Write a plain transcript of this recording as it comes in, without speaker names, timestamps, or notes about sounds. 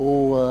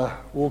All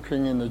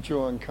walking in the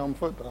joy and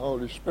comfort of the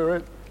Holy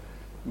Spirit.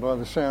 By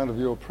the sound of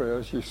your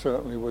prayers, you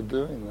certainly were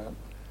doing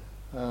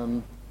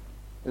that.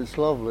 It's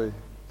lovely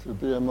to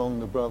be among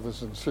the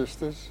brothers and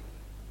sisters.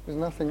 There's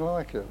nothing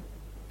like it.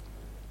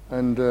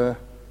 And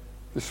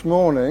this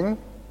morning,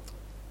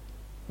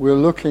 we're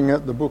looking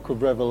at the book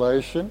of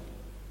Revelation.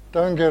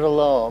 Don't get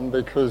alarmed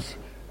because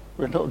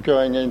we're not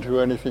going into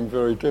anything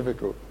very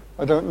difficult.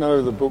 I don't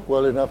know the book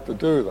well enough to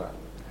do that.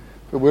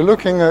 But we're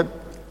looking at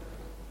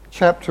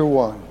Chapter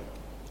 1.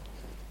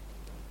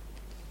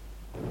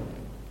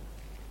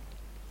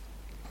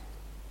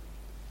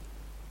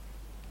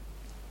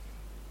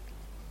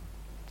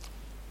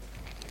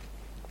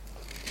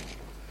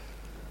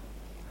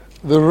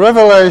 The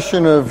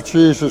revelation of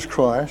Jesus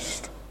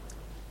Christ,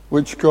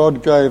 which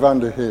God gave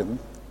unto him,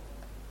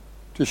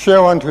 to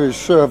show unto his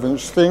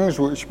servants things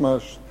which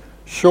must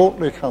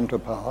shortly come to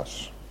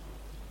pass.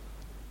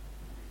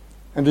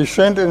 And he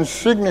sent and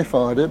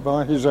signified it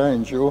by his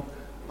angel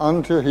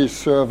unto his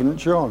servant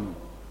John,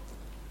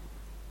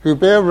 who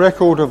bear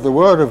record of the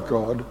word of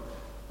God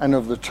and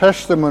of the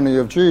testimony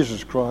of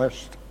Jesus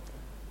Christ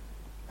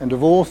and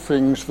of all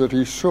things that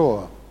he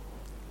saw.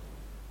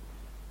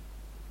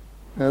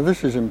 Now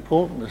this is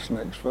important, this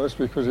next verse,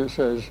 because it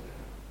says,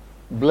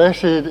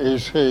 "Blessed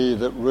is he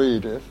that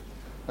readeth,"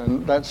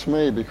 and that's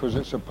me because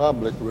it's a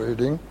public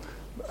reading,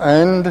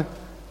 "and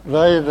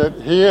they that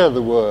hear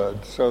the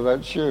word," so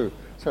that's you.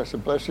 So it's a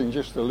blessing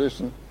just to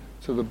listen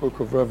to the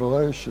book of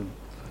Revelation.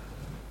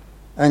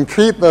 "And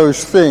keep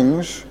those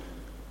things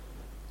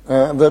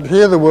that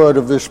hear the word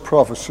of this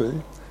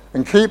prophecy,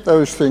 and keep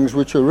those things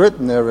which are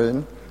written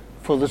therein,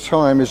 for the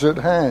time is at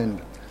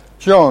hand.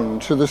 John,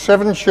 to the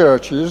 7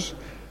 churches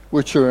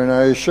which are in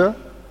Asia,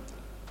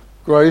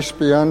 grace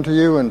be unto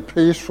you and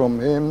peace from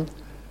him,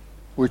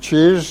 which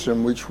is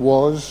and which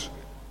was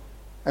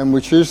and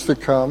which is to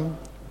come,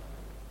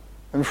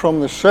 and from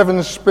the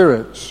 7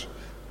 spirits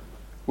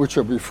which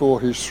are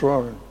before his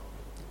throne,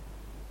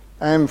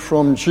 and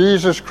from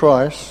Jesus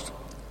Christ,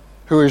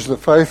 who is the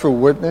faithful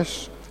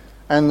witness,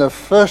 and the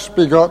first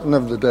begotten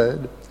of the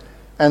dead,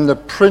 and the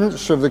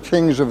prince of the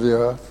kings of the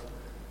earth,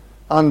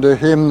 unto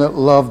him that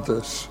loved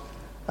us,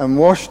 and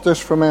washed us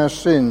from our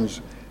sins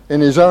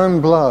in his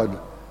own blood,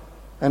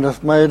 and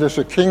hath made us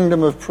a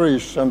kingdom of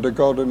priests unto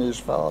God and his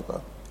Father.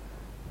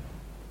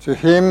 To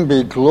him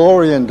be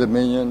glory and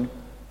dominion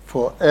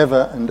for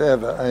ever and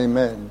ever.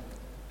 Amen.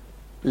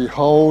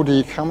 Behold,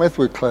 he cometh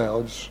with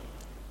clouds,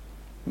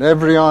 and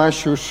every eye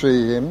shall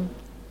see him,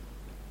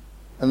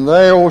 and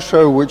they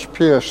also which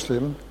pierced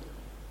him,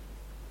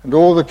 and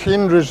all the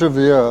kindreds of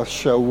the earth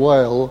shall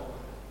wail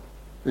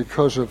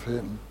because of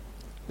him.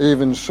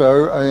 Even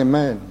so,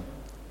 amen.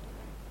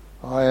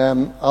 I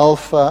am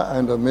Alpha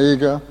and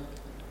Omega,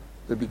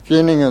 the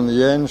beginning and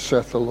the end,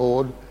 saith the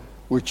Lord,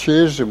 which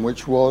is and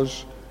which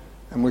was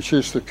and which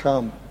is to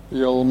come,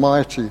 the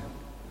Almighty.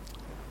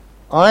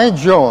 I,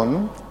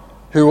 John,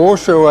 who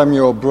also am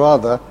your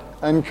brother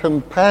and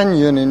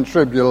companion in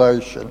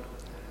tribulation,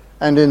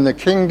 and in the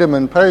kingdom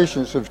and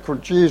patience of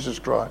Jesus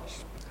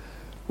Christ,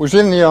 was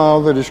in the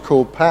isle that is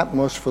called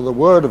Patmos for the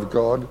word of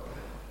God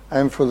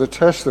and for the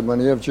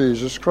testimony of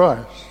Jesus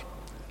Christ.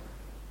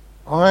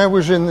 I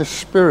was in the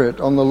Spirit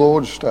on the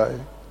Lord's day,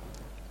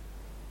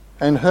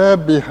 and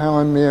heard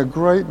behind me a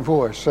great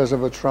voice as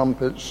of a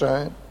trumpet,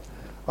 saying,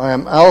 I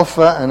am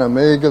Alpha and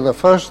Omega, the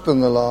first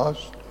and the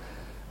last,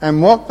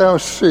 and what thou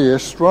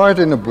seest write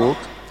in a book,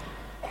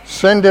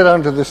 send it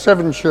unto the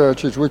 7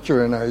 churches which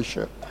are in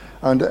Asia,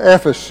 unto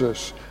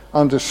Ephesus,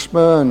 unto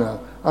Smyrna,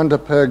 unto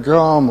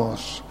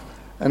Pergamos,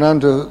 and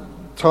unto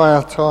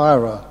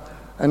Thyatira,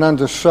 and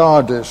unto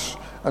Sardis,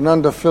 and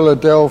unto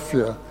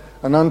Philadelphia,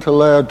 and unto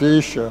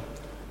Laodicea.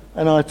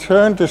 And I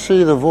turned to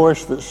see the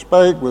voice that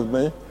spake with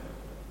me,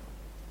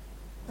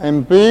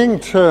 and being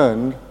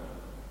turned,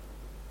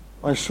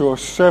 I saw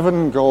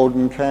 7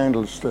 golden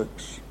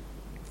candlesticks.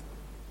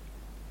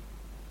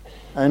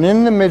 And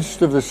in the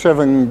midst of the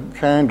 7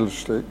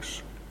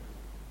 candlesticks,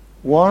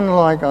 one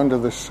like unto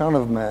the Son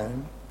of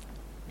Man,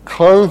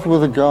 clothed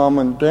with a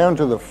garment down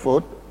to the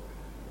foot,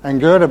 and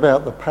girt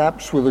about the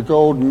paps with a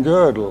golden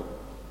girdle.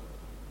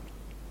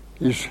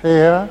 His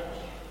hair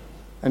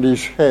and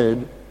his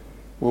head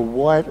were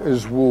white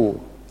as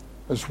wool,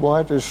 as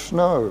white as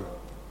snow,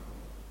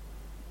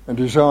 and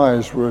his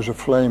eyes were as a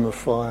flame of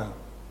fire.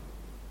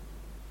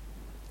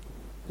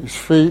 His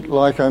feet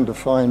like unto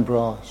fine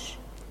brass,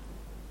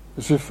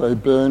 as if they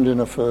burned in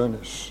a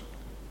furnace,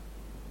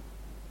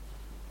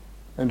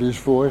 and his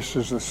voice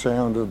as the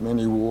sound of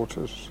many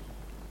waters.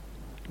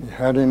 He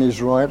had in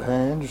his right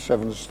hand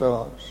 7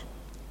 stars,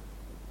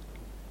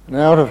 and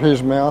out of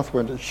his mouth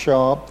went a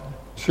sharp,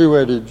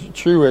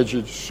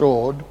 two-edged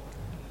sword,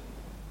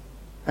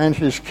 and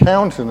his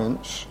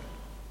countenance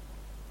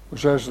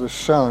was as the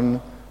sun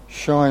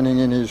shining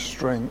in his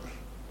strength.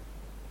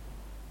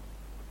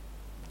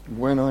 And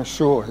when I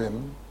saw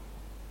him,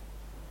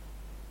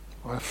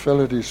 I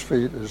fell at his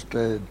feet as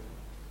dead.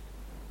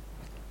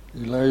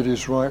 He laid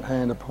his right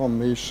hand upon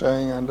me,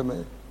 saying unto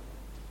me,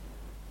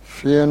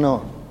 Fear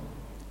not,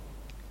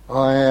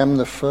 I am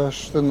the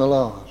first and the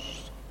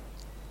last.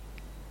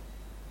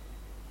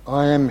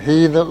 I am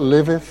he that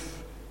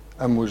liveth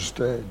and was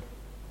dead.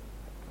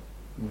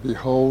 And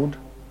behold,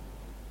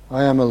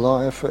 I am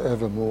alive for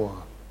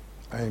evermore.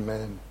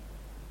 Amen.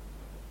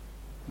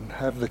 And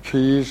have the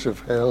keys of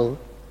hell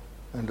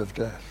and of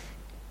death.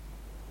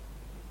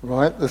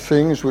 Write the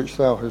things which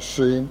thou hast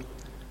seen,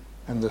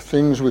 and the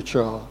things which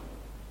are,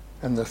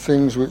 and the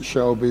things which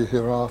shall be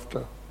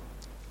hereafter.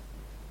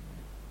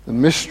 The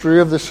mystery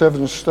of the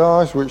 7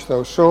 stars which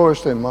thou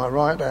sawest in my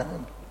right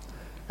hand,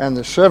 and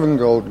the 7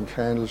 golden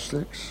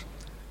candlesticks.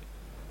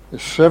 The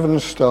 7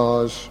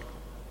 stars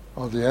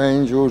are the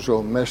angels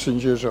or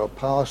messengers or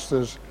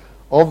pastors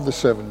of the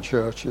 7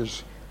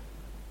 churches,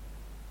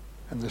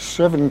 and the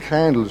 7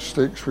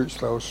 candlesticks which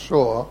thou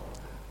saw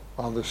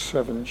are the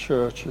 7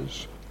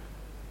 churches.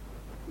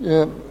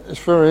 Yeah,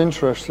 it's very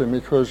interesting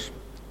because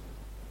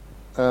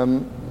at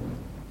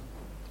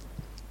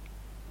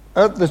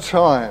the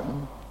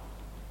time,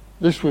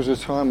 this was a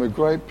time of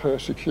great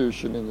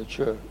persecution in the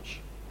church.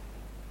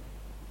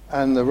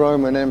 And the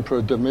Roman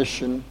Emperor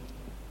Domitian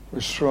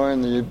was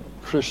throwing the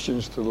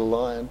Christians to the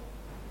lion,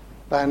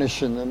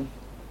 banishing them,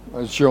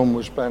 as John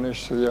was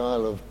banished to the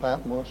Isle of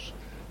Patmos,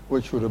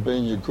 which would have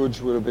been, your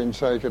goods would have been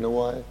taken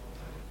away.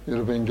 You'd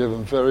have been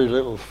given very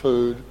little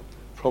food,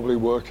 probably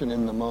working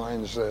in the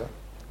mines there.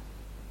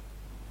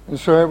 And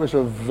so it was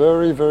a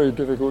very, very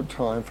difficult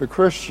time for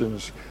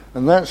Christians.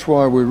 And that's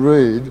why we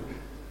read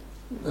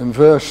in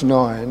verse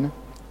 9,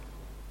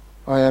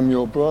 I am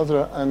your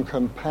brother and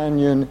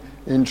companion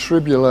in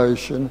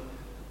tribulation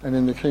and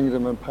in the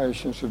kingdom and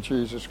patience of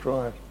Jesus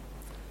Christ.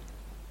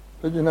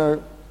 But you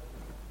know,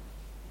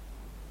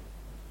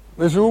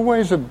 there's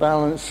always a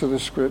balance to the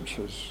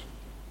scriptures.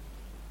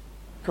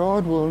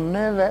 God will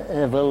never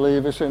ever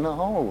leave us in a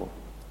hole.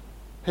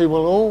 He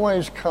will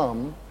always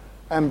come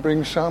and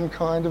bring some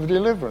kind of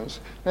deliverance.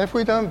 Now, if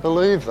we don't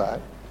believe that,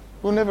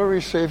 we'll never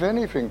receive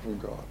anything from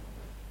God.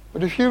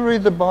 But if you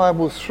read the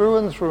Bible through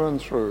and through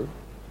and through,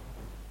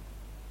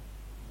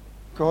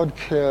 God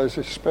cares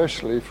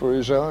especially for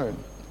his own.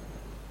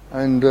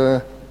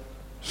 And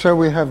so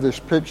we have this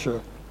picture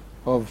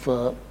of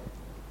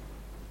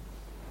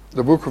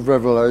the book of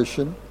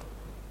Revelation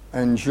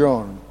and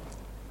John.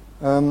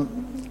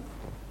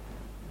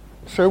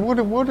 So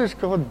what does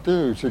God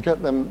do to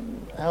get them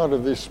out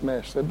of this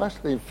mess? They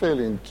must be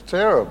feeling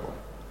terrible.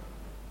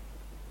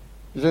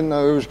 You didn't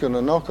know who was going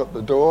to knock at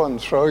the door and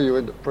throw you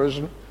into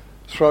prison,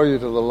 throw you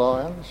to the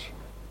lions.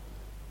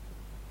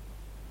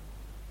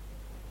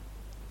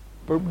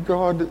 But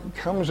God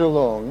comes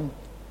along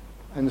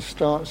and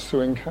starts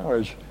to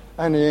encourage.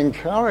 And he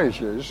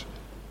encourages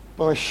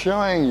by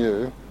showing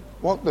you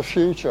what the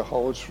future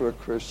holds for a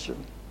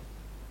Christian.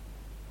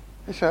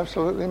 It's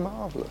absolutely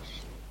marvelous.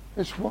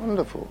 It's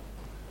wonderful.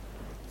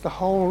 The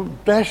whole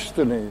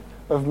destiny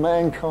of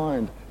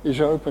mankind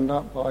is opened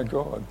up by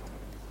God.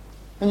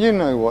 And you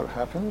know what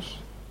happens.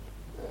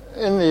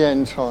 In the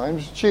end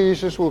times,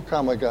 Jesus will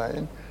come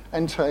again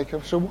and take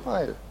us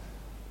away.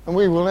 And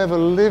we will ever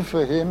live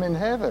for him in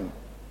heaven.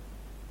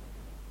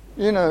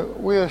 You know,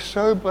 we are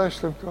so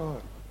blessed of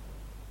God.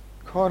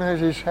 God has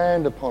his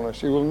hand upon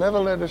us. He will never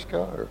let us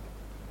go.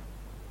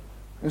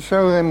 And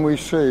so then we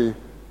see,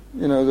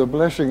 you know, the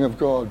blessing of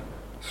God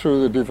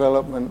through the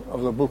development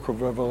of the book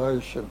of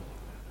Revelation.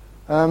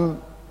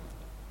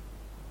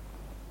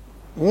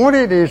 What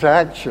it is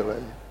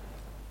actually,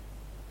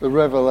 the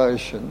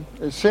revelation,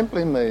 it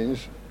simply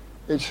means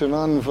it's an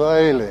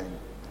unveiling.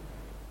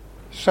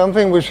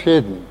 Something was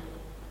hidden.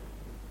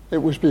 It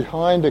was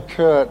behind a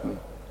curtain.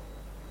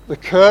 The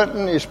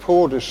curtain is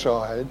pulled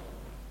aside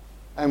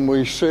and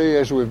we see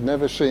as we've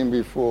never seen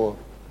before.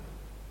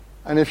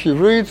 And if you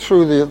read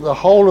through the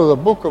whole of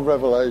the book of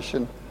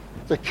Revelation,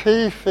 the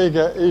key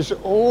figure is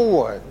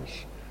always,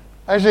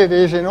 as it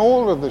is in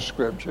all of the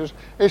scriptures,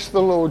 it's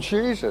the Lord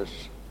Jesus.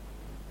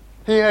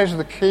 He has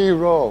the key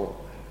role.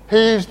 He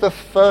is the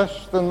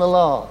first and the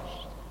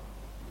last,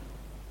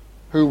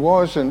 who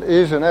was and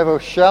is and ever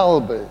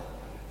shall be.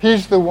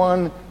 He's the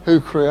one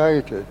who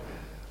created.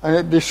 And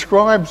it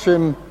describes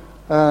him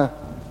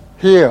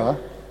here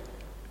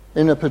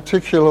in a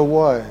particular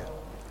way.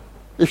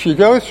 If you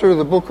go through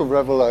the book of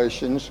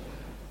Revelations,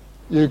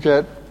 you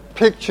get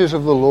pictures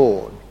of the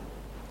Lord.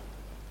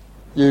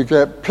 You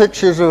get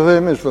pictures of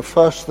him as the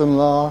first and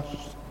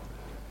last.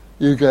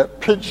 You get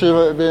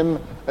pictures of him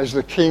as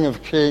the King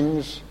of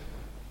Kings.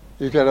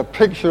 You get a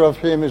picture of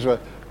him as a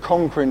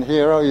conquering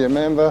hero. You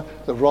remember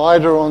the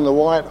rider on the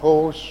white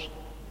horse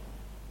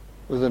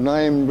with the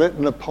name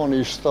written upon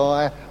his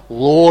thigh,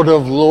 Lord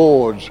of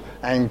Lords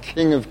and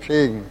King of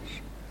Kings.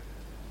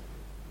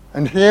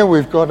 And here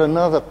we've got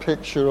another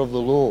picture of the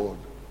Lord.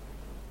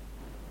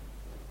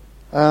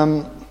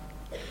 And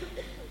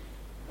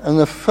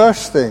the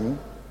first thing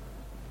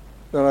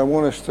that I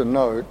want us to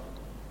note,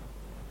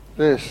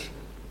 this,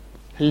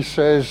 he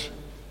says,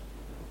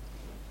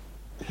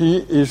 he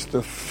is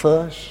the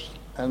first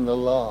and the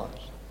last.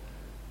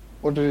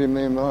 What does he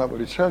mean by that? Well,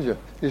 he tells you,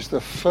 he's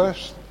the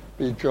first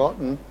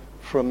begotten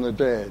from the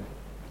dead.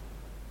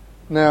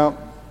 Now,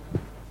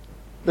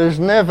 There's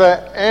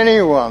never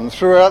anyone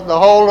throughout the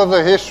whole of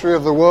the history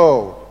of the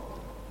world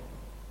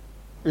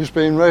who's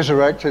been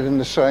resurrected in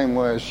the same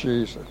way as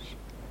Jesus.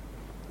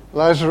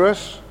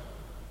 Lazarus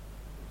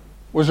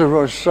was a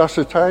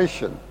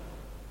resuscitation.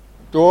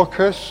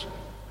 Dorcas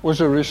was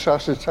a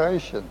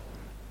resuscitation.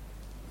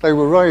 They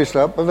were raised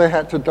up, but they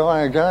had to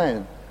die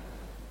again.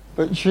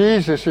 But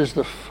Jesus is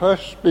the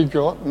first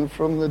begotten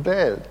from the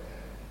dead.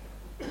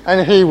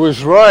 And he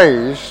was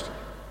raised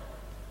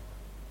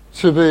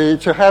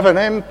to have an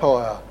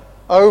empire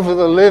over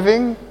the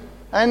living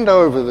and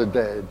over the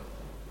dead.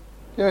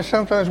 You know,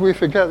 sometimes we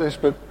forget this,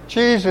 but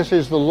Jesus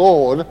is the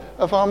Lord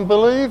of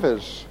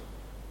unbelievers.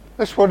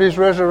 That's what his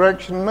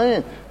resurrection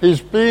means.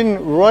 He's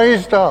been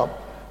raised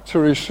up to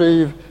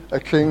receive a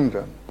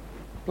kingdom.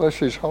 Bless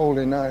his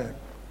holy name.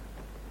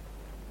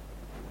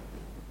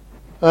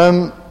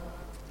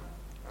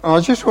 I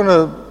just want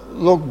to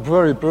look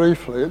very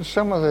briefly at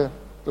some of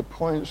the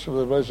points of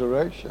the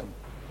resurrection.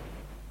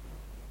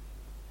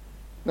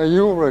 Now,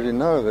 you already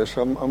know this.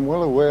 I'm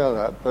well aware of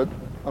that, but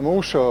I'm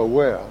also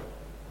aware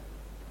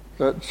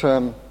that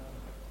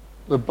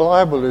the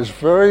Bible is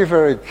very,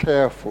 very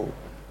careful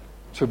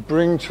to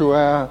bring to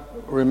our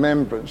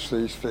remembrance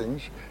these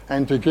things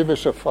and to give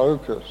us a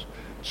focus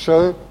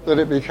so that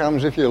it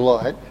becomes, if you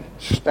like,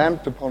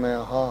 stamped upon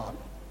our heart.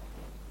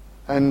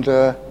 And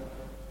the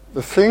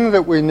thing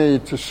that we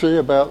need to see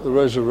about the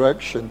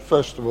resurrection,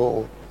 first of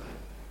all,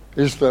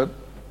 is that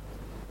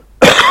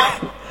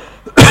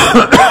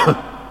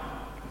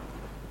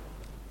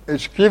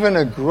it's given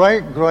a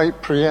great,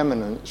 great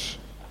preeminence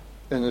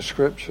in the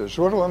Scriptures.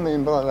 What do I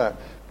mean by that?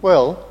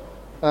 Well,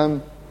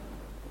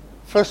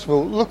 first of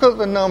all, look at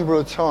the number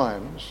of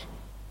times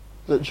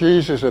that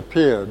Jesus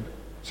appeared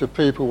to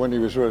people when he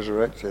was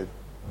resurrected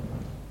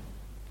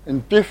in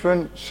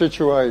different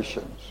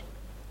situations.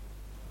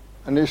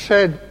 And he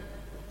said,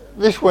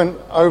 this went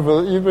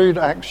over, you read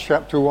Acts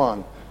chapter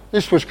 1,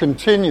 this was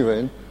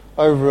continuing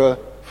over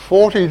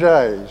 40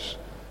 days.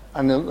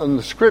 And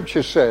the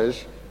Scripture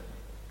says,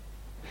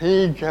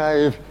 he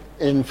gave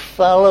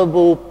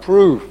infallible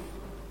proof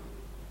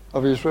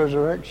of his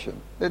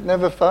resurrection. It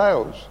never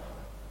fails.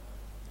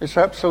 It's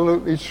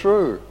absolutely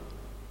true.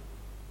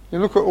 You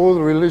look at all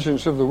the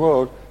religions of the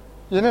world,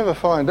 you never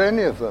find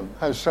any of them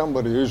has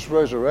somebody who's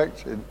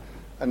resurrected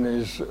and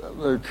is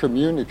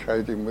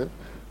communicating with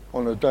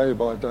on a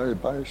day-by-day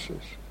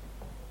basis.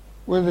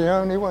 We're the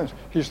only ones.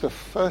 He's the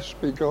first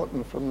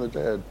begotten from the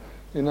dead.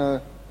 You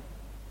know,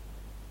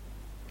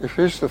 if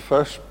he's the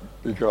first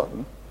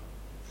begotten,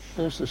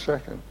 who's the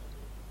second?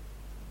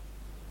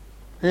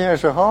 He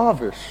has a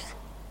harvest,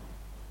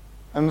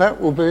 and that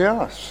will be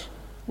us.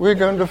 We're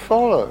going to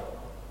follow.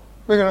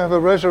 We're going to have a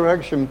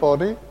resurrection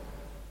body.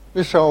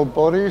 This old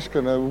body is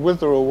going to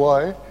wither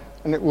away,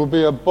 and it will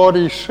be a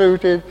body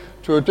suited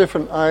to a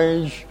different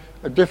age,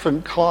 a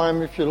different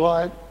clime, if you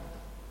like.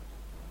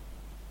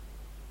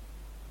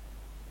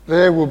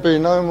 There will be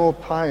no more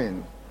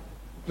pain.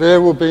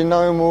 There will be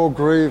no more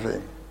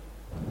grieving.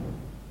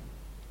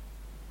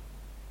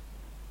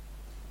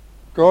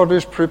 God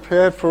is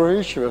prepared for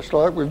each of us,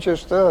 like we've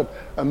just heard,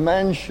 a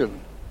mansion.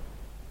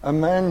 A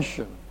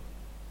mansion.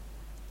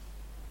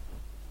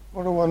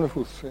 What a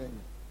wonderful thing.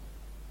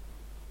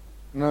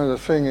 No, the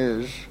thing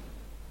is,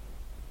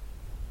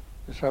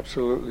 it's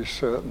absolutely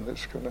certain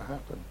it's going to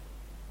happen.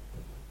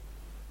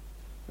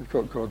 We've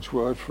got God's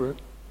word for it.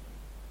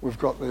 We've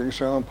got the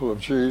example of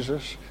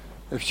Jesus.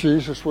 If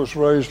Jesus was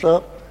raised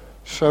up,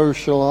 so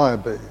shall I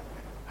be.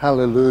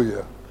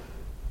 Hallelujah.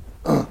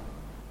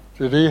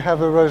 Did he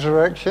have a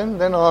resurrection?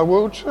 Then I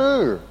will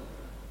too.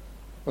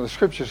 Well, the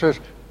Scripture says,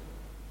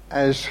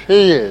 as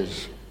he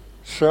is,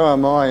 so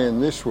am I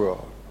in this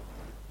world.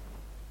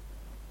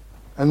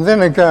 And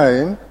then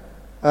again,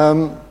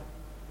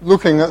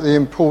 looking at the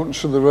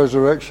importance of the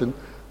resurrection,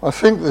 I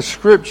think the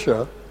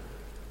Scripture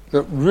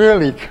that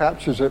really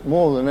captures it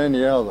more than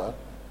any other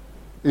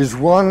is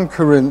 1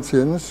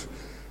 Corinthians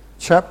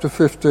chapter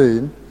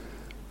 15,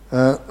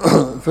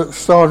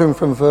 starting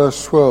from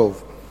verse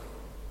 12.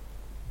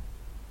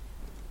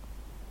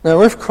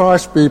 Now, if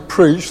Christ be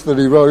preached that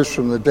he rose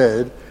from the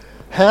dead,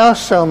 how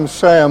some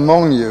say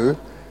among you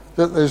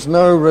that there's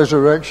no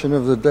resurrection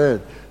of the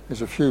dead?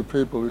 There's a few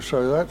people who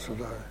say that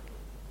today.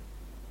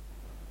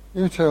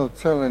 You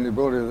tell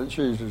anybody that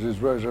Jesus is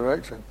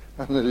resurrected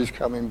and that he's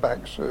coming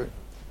back soon.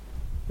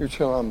 You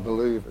tell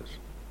unbelievers.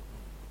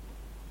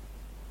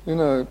 You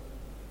know,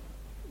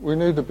 we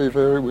need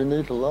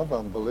to love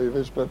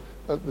unbelievers, but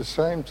at the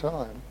same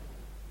time,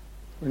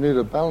 we need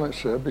a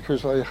balance there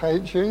because they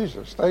hate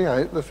Jesus. They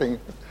hate the thing.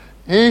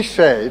 He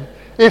said,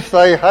 if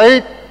they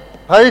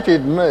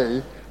hated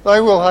me, they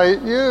will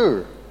hate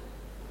you.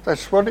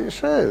 That's what it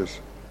says.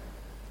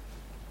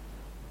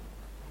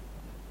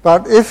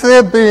 But if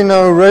there be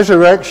no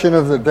resurrection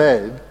of the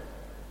dead,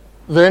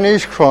 then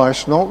is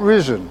Christ not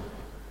risen?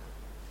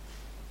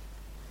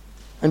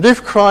 And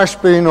if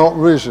Christ be not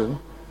risen,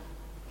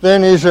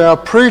 then is our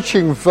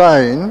preaching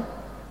vain,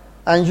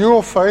 and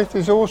your faith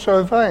is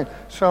also vain.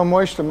 So I'm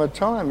wasting my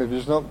time if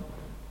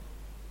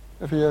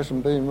he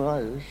hasn't been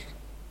raised.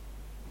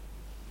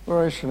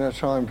 We're wasting our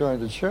time going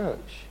to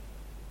church.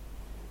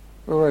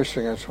 We're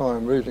wasting our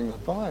time reading the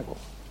Bible.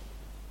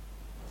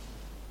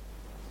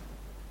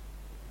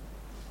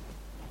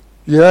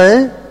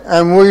 Yea,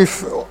 and we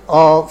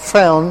are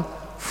found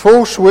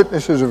false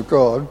witnesses of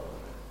God,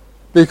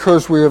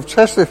 because we have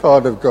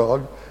testified of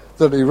God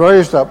that he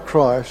raised up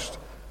Christ,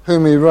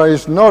 whom he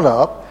raised not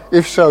up,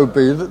 if so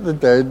be that the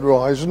dead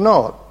rise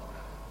not.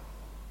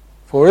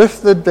 For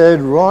if the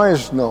dead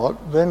rise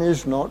not, then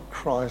is not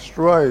Christ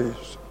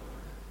raised.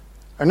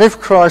 And if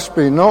Christ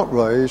be not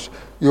raised,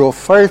 your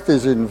faith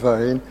is in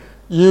vain,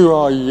 you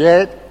are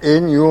yet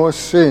in your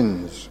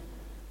sins.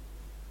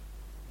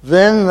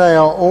 Then they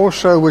are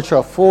also which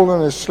are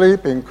fallen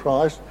asleep in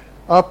Christ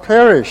are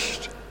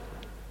perished.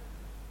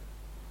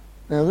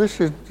 Now this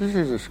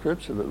is a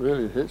scripture that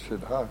really hits it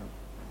home.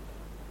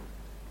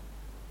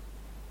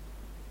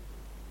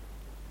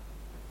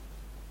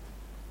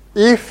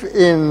 If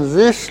in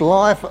this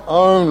life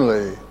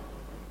only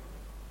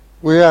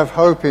we have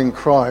hope in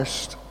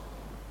Christ,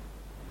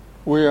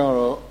 we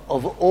are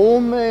of all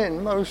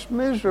men most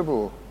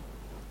miserable.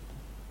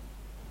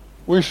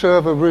 We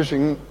serve a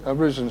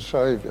risen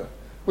Saviour.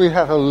 We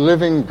have a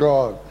living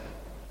God.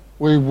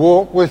 We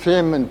walk with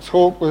him and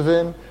talk with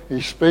him.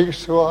 He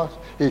speaks to us.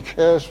 He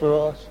cares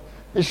for us.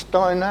 It's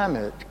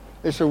dynamic.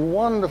 It's a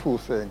wonderful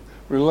thing.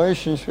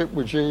 Relationship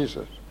with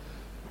Jesus.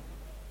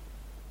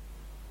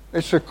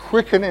 It's a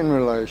quickening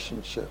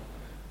relationship.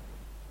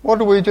 What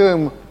are we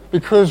doing?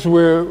 Because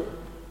we're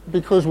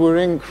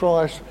in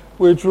Christ,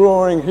 we're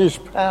drawing his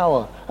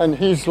power and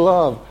his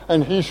love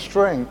and his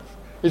strength.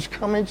 It's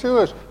coming to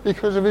us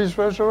because of his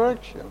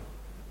resurrection.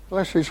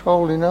 Bless his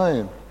holy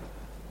name.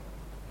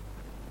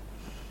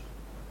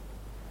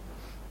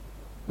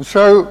 And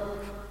so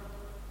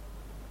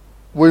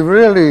we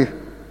really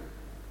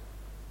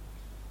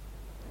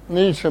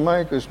need to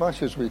make as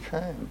much as we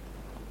can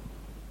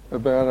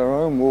about our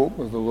own walk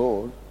with the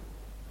Lord,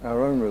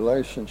 our own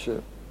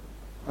relationship,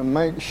 and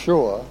make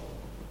sure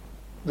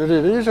that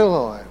it is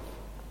alive.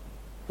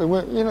 That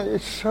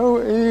it's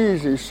so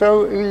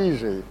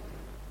easy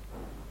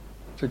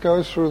to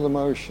go through the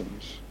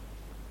motions.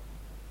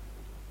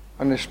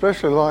 And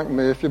especially like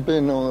me, if you've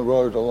been on the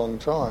road a long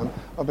time,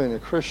 I've been a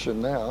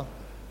Christian now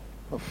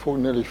for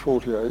nearly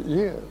 48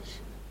 years.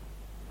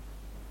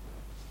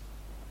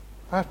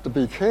 I have to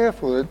be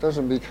careful that it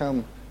doesn't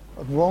become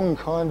a wrong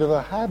kind of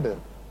a habit.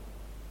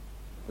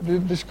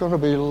 There's got to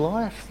be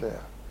life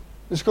there.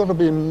 There's got to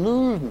be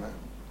movement.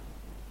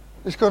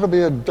 There's got to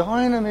be a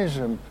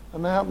dynamism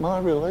about my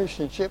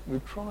relationship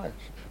with Christ.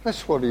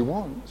 That's what he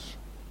wants.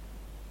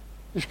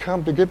 He's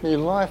come to give me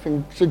life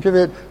and to give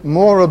it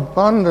more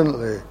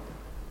abundantly.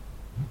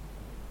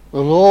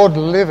 The Lord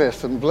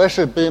liveth, and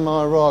blessed be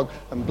my rock,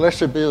 and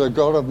blessed be the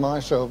God of my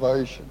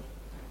salvation.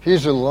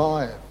 He's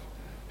alive.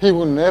 He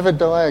will never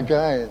die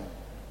again.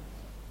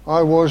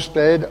 I was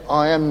dead,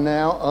 I am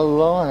now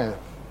alive.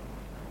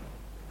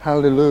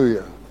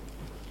 Hallelujah.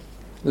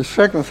 The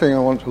second thing I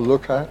want to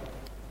look at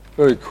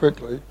very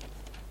quickly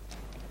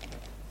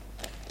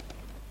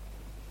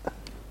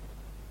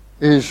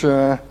is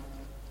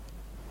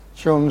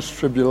John's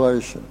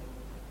tribulation.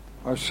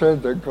 I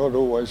said that God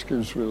always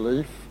gives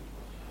relief.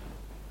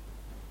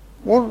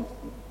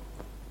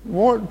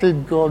 What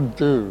did God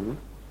do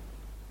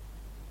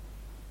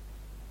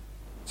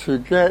to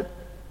get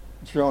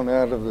John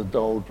out of the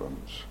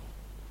doldrums?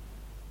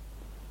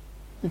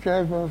 He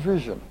gave him a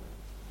vision.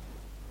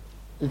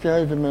 He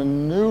gave him a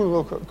new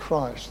look at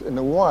Christ in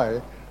a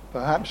way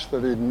perhaps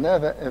that he'd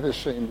never ever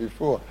seen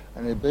before.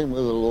 And he'd been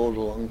with the Lord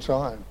a long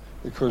time,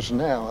 because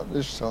now at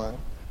this time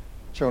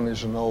John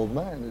is an old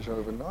man. He's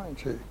over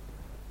 90.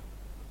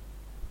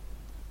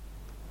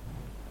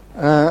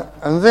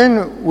 And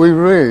then we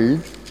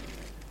read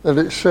that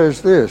it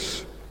says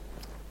this: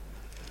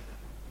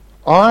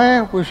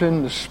 I was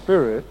in the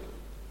Spirit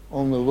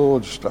on the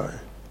Lord's day,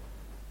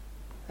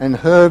 and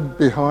heard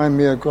behind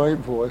me a great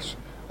voice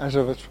as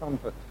of a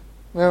trumpet.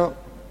 Now,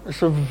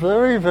 it's a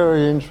very,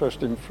 very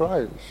interesting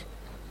phrase.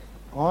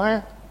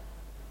 I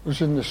was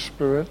in the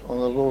Spirit on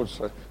the Lord's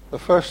day. The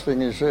first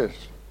thing is this: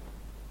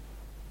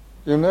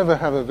 you'll never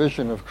have a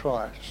vision of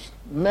Christ.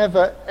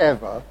 Never,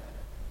 ever,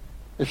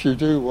 if you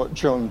do what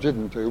John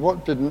didn't do.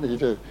 What didn't he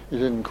do? He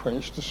didn't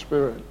quench the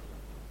Spirit.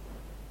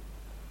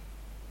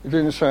 He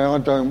didn't say, I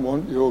don't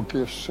want your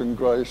gifts and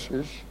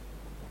graces.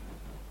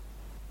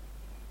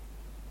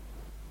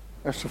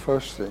 That's the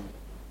first thing.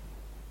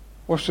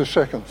 What's the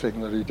second thing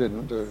that he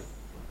didn't do?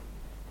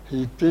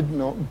 He did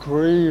not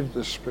grieve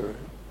the Spirit.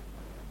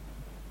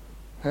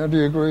 How do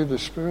you grieve the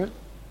Spirit?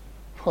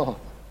 Well,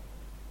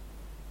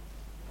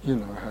 you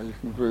know how you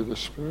can grieve the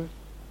Spirit.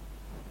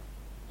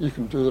 You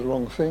can do the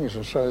wrong things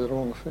and say the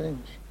wrong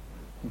things,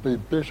 and be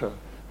bitter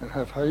and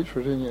have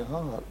hatred in your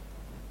heart.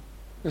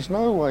 There's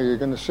no way you're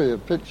going to see a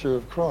picture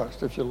of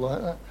Christ if you're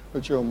like that,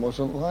 but John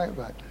wasn't like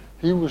that.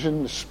 He was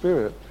in the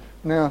Spirit.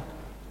 Now,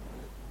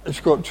 it's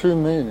got two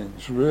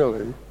meanings,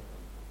 really.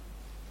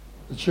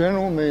 The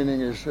general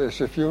meaning is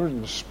this: if you're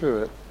in the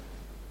Spirit,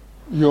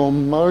 you're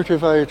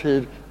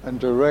motivated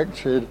and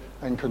directed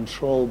and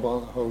controlled by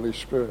the Holy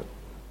Spirit.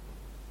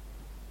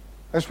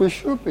 as we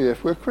should be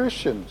if we're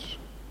Christians.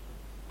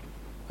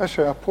 That's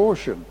our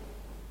portion.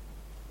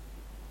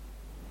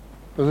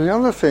 But the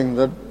other thing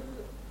that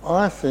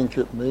I think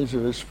it means,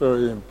 and it's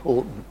very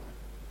important,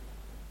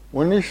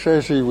 when he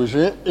says he was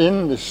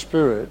in the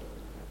Spirit,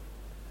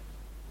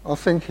 I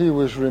think he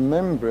was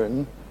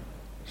remembering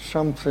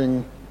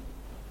something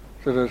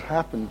that had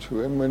happened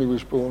to him when he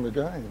was born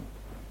again.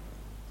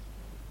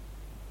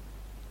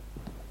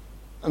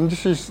 And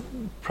this is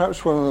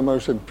perhaps one of the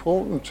most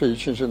important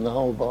teachings in the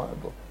whole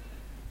Bible.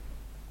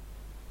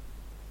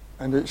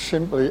 And it's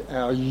simply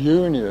our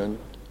union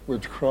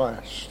with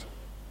Christ.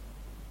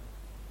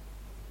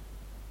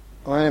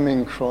 I am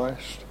in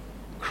Christ.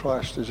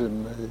 Christ is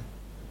in me.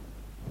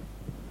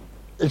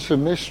 It's a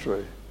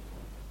mystery.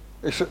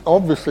 It's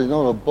obviously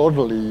not a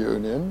bodily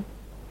union.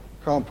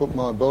 Can't put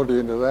my body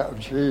into that of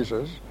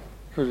Jesus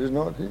because he's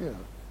not here.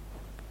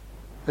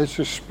 It's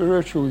a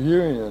spiritual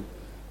union.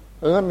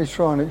 But let me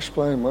try and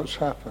explain what's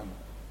happened.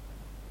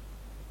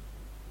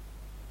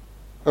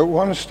 At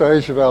one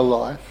stage of our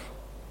life,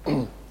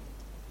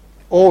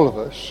 all of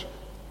us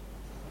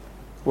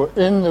were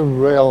in the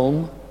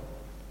realm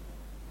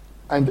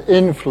and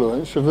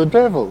influence of the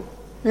devil.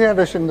 He had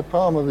us in the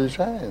palm of his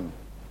hand.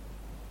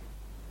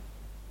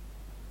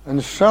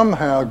 And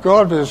somehow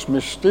God has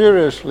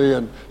mysteriously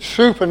and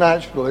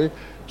supernaturally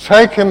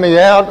taken me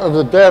out of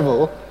the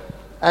devil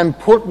and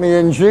put me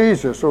in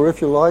Jesus, or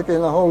if you like,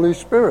 in the Holy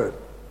Spirit.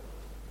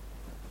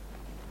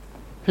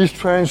 He's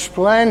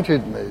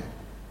transplanted me.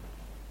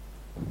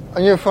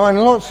 And you'll find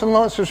lots and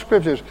lots of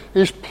scriptures.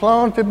 He's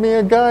planted me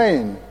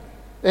again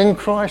in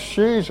Christ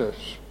Jesus.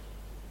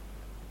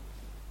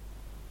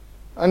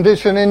 And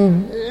it's an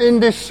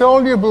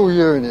indissoluble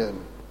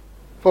union.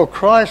 For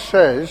Christ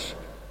says,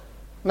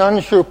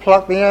 none shall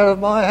pluck me out of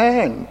my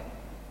hand.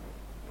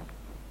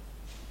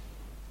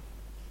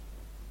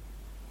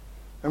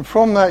 And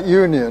from that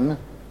union,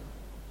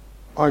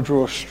 I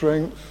draw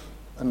strength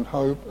and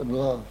hope and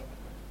love.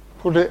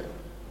 Put it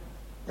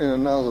in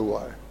another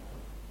way.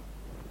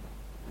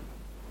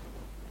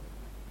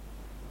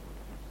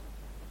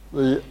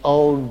 The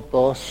old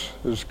boss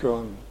has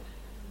gone.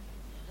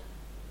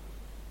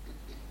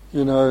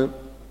 You know,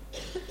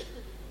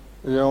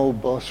 the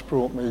old boss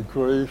brought me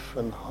grief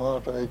and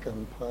heartache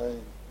and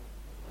pain,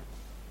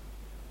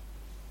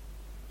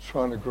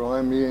 trying to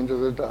grind me into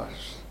the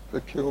dust,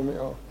 to kill me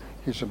off.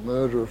 He's a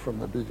murderer from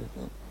the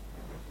beginning.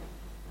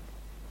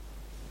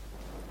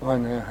 I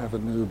now have a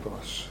new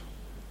boss.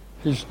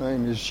 His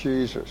name is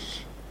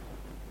Jesus.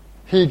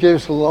 He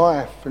gives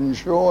life and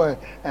joy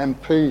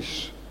and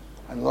peace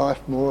and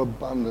life more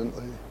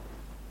abundantly.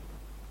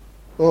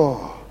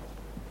 Oh,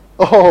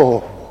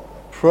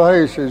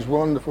 praise his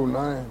wonderful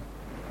name.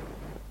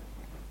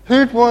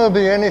 Who'd want to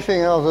be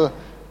anything other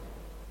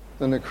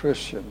than a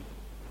Christian?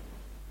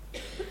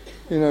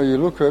 You know, you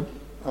look at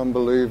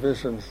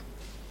unbelievers and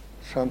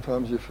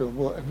sometimes you feel,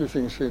 well,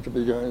 everything seems to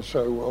be going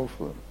so well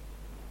for them.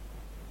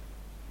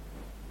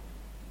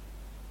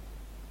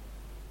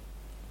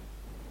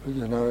 But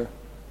you know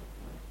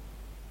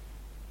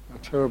how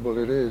terrible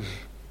it is.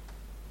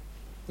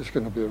 There's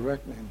going to be a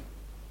reckoning.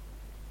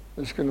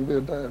 There's going to be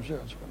a day of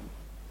judgment.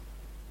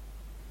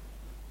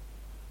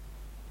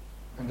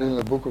 And in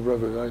the book of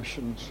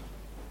Revelations,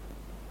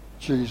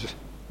 Jesus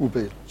will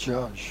be the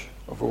judge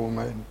of all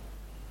men.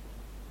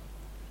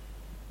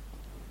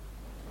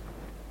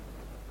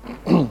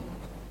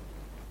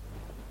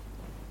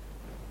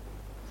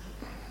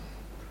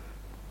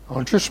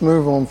 I'll just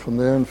move on from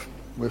there and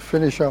we'll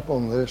finish up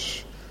on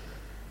this.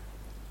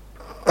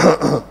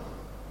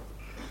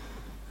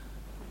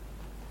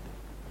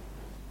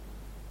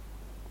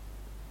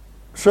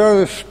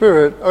 So the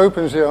Spirit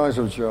opens the eyes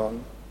of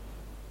John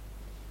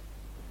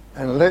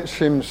and lets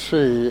him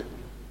see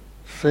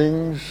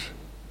things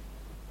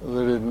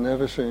that he'd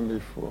never seen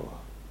before.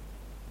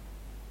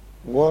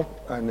 What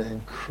an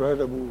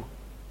incredible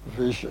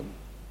vision.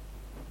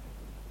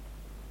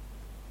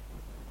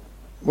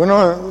 When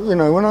I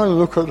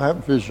look at that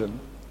vision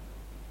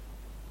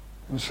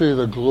and see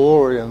the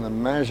glory and the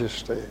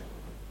majesty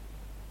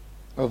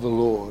of the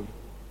Lord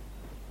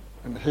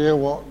and hear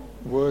what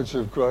words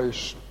of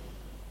grace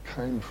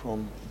came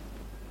from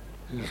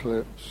his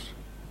lips,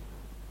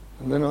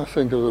 and then I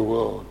think of the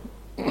world.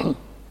 You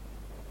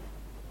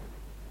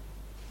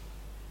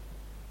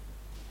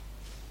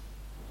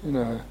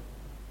know,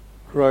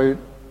 great,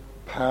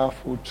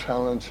 powerful,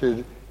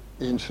 talented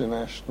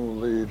international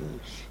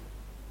leaders.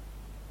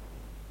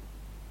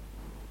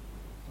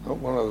 Not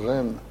one of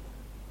them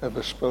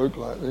ever spoke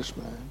like this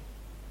man.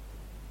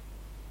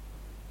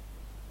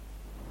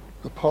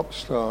 The pop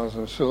stars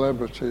and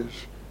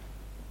celebrities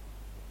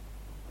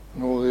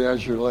and all the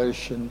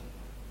adulation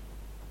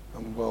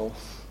and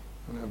wealth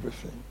and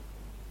everything.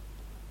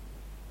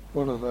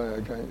 What are they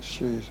against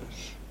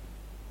Jesus?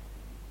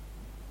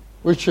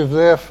 Which of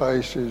their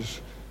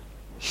faces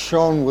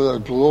shone with the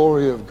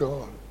glory of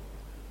God?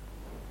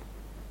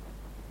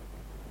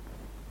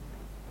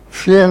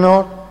 Fear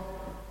not,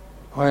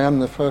 I am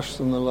the first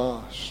and the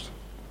last.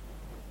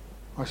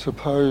 I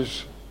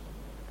suppose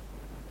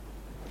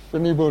if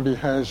anybody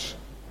has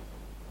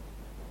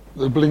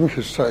the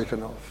blinkers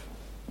taken off.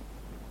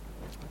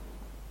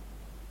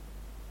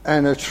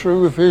 And a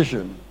true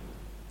vision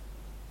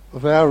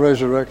of our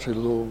resurrected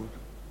Lord.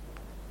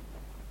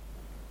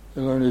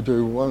 You'll only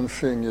do one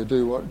thing. You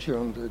do what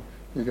John did.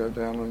 You go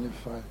down on your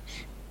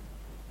face.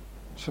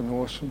 It's an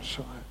awesome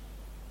sight.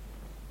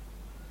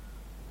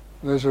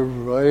 There's a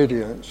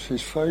radiance.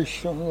 His face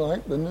shone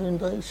like the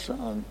noonday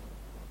sun.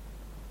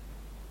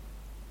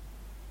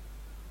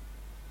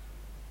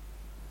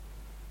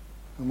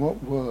 And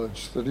what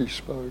words that he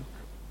spoke.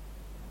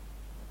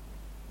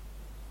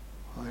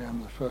 I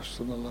am the first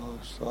and the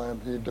last. I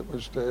am he that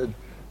was dead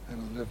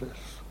and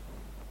liveth.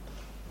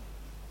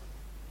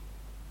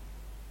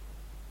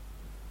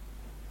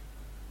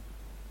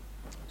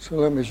 So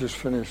let me just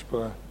finish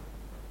by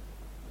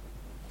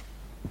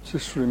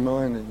just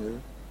reminding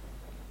you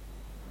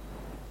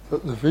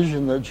that the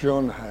vision that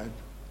John had,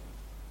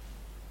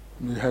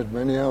 and he had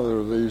many other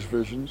of these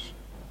visions,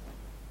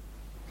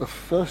 the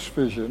first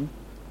vision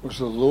was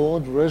the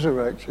Lord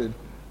resurrected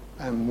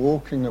and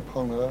walking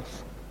upon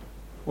earth.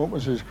 What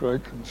was his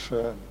great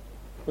concern?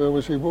 Where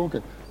was he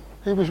walking?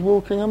 He was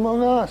walking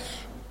among us.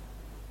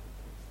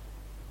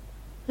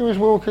 He was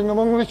walking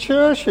among the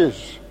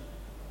churches,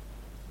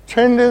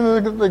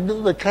 tending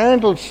the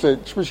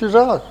candlesticks, which is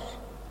us,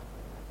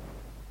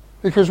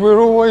 because we're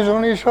always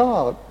on his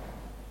heart.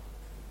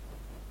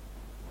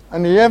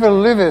 And he ever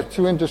liveth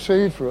to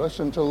intercede for us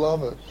and to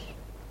love us.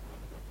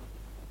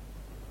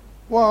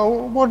 Wow,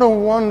 what a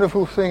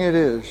wonderful thing it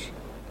is.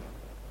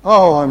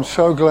 Oh, I'm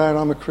so glad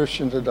I'm a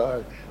Christian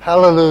today.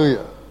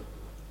 Hallelujah.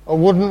 I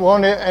wouldn't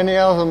want it any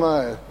other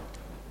way.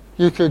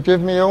 You could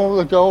give me all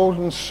the gold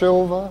and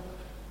silver,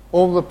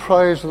 all the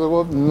praise of the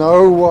world.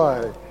 No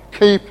way.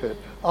 Keep it.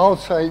 I'll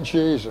take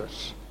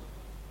Jesus.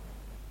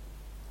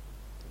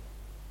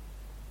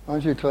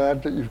 Aren't you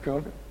glad that you've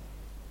got it?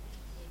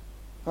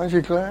 Aren't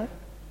you glad?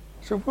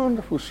 It's a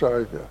wonderful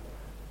Saviour.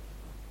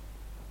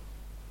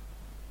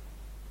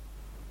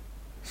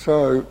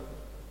 So,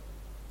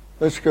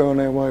 let's go on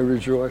our way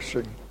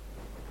rejoicing.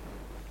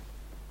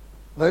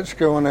 Let's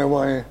go on our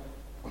way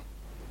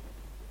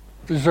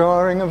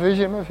desiring a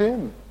vision of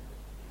him.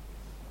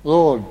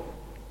 Lord,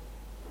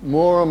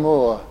 more and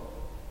more,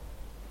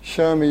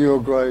 show me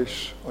your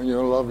grace and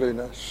your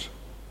loveliness.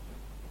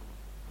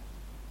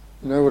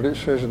 You know what it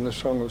says in the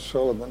Song of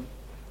Solomon?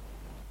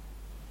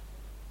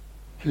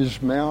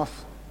 His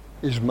mouth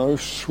is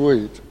most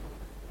sweet.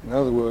 In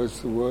other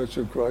words, the words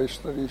of grace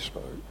that he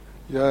spoke.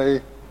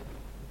 Yea,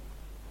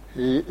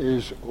 he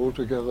is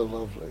altogether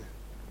lovely.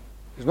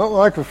 He's not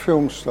like a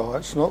film star.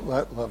 It's not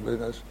that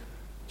loveliness.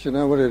 Do you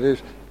know what it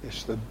is?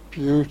 It's the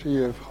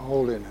beauty of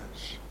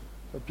holiness.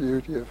 The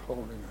beauty of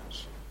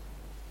holiness.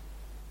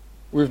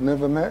 We've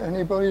never met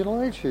anybody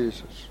like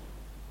Jesus,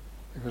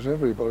 because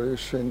everybody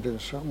has sinned in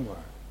some way.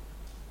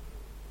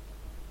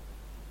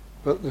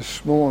 But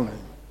this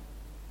morning,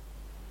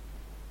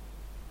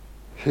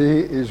 he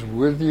is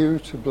with you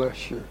to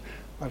bless you.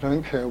 I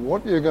don't care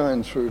what you're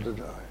going through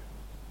today.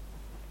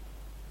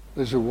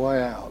 There's a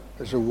way out.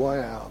 There's a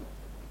way out.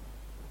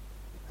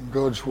 And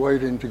God's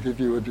waiting to give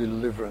you a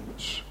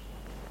deliverance.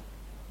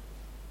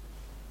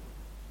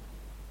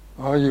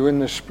 Are you in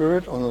the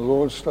Spirit on the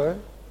Lord's Day?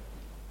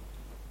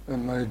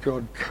 And may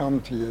God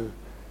come to you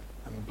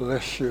and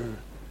bless you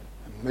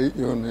and meet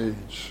your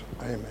needs.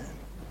 Amen.